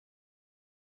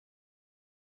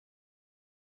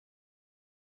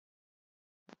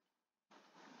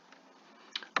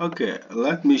Okay,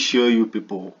 let me show you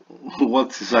people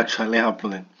what is actually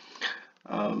happening.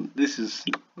 This is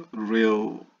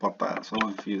real portal. Some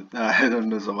of you, I don't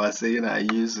know, some are saying I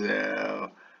use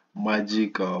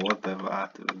magic or whatever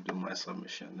to do my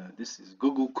submission. This is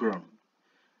Google Chrome,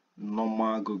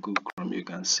 normal Google Chrome. You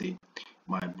can see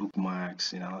my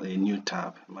bookmarks, a new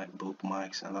tab, my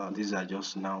bookmarks, and all these are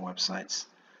just now websites,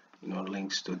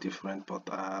 links to different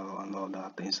portal and all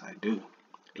that things I do.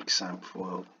 Exam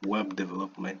for web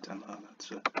development and all that.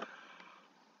 So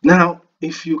now,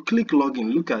 if you click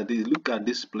login, look at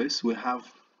this place. We have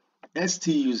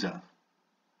ST user.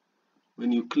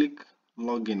 When you click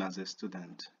login as a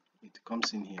student, it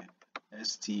comes in here,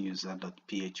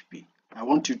 stuser.php. I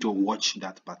want you to watch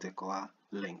that particular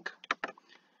link.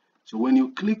 So when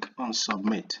you click on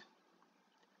submit,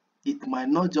 it might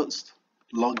not just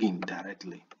log in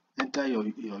directly. Enter your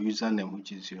username,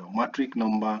 which is your matric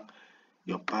number,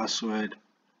 your password,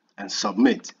 and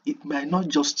submit. It might not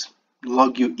just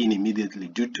log you in immediately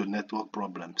due to network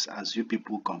problems, as you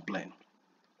people complain.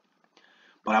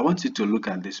 But I want you to look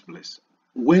at this place.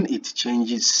 When it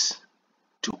changes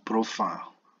to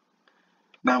profile,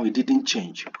 now it didn't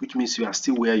change, which means you are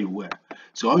still where you were.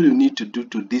 So all you need to do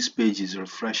to this page is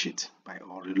refresh it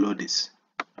or reload this.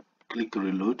 Click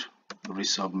reload,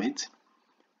 resubmit,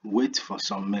 wait for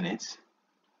some minutes.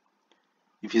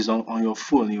 If it's on your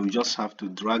phone, you just have to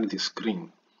drag the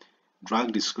screen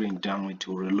down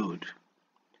to reload.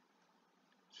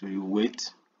 So you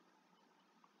wait.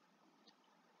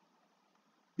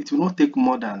 It will not take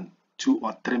more than 2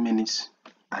 or 3 minutes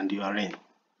and you are in.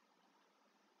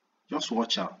 Just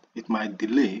watch out. It might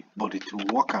delay, but it will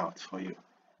work out for you.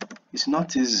 It's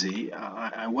not easy.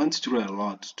 I went through a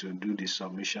lot to do the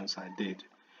submissions I did,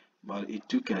 but it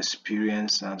took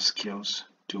experience and skills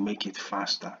to make it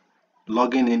faster.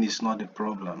 Logging in is not the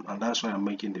problem, and that's why I'm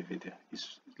making the video.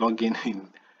 It's logging in.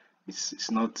 It's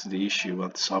not the issue,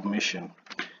 but submission.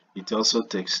 It also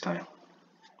takes time.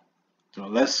 So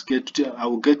I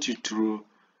will get you through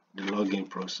the login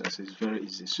process. It's very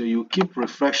easy. So you keep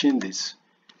refreshing this.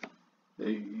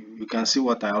 You can see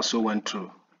what I also went through.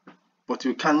 But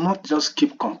you cannot just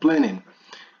keep complaining.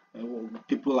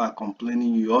 People are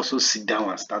complaining, you also sit down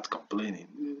and start complaining.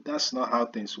 That's not how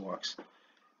things works.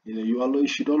 You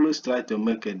should always try to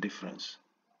make a difference.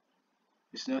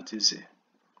 It's not easy.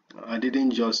 I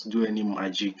didn't just do any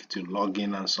magic to log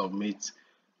in and submit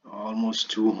almost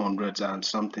 200 and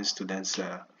something students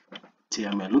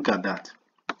TML. Look at that.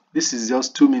 This is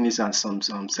just 2 minutes and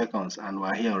some seconds, and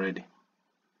we're here already.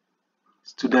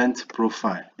 Student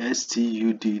profile,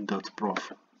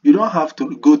 stud.prof. You don't have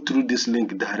to go through this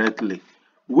link directly.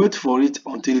 Wait for it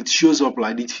until it shows up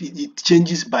like it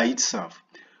changes by itself.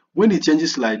 When it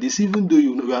changes like this, even though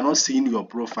you are not seeing your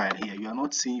profile here, you are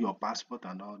not seeing your passport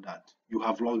and all that, you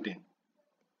have logged in.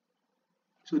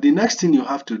 So the next thing you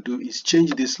have to do is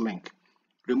change this link.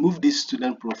 Remove this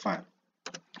student profile.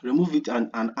 Remove it and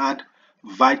add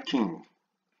Viking.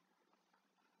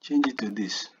 Change it to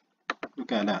this.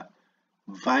 Look at that.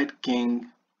 Viking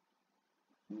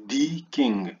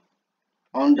dking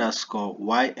underscore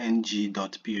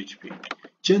yng.php.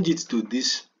 Change it to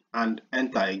this and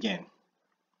enter again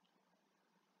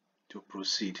to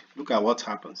proceed. Look at what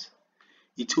happens.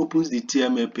 It opens the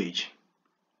TML page.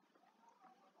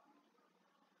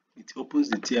 It opens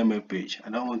the TML page. I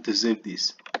don't want to save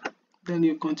this. Then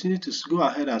you continue to go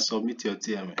ahead and submit your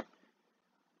TML.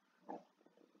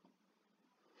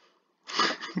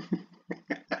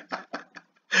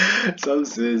 Some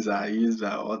says I use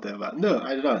that whatever. No,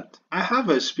 I don't. I have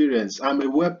experience. I'm a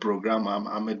web programmer.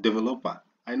 I'm a developer.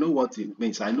 I know what it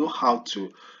means. I know how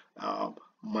to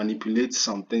manipulate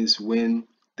some things when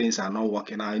things are not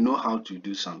working. I know how to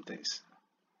do some things.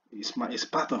 It's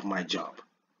part of my job.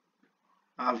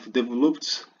 I've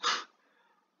developed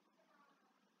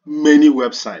many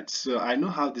websites, so I know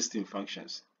how this thing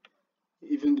functions.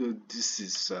 Even though this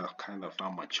is kind of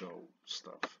amateur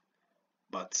stuff,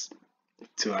 but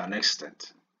to an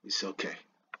extent, it's okay.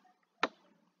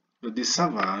 But the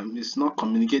server is not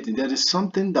communicating. There is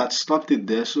something that stopped it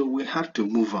there, so we have to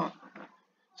move on.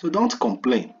 So don't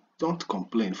complain. Don't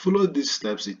complain. Follow these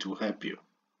steps, it will help you.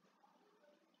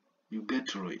 You get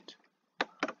through it.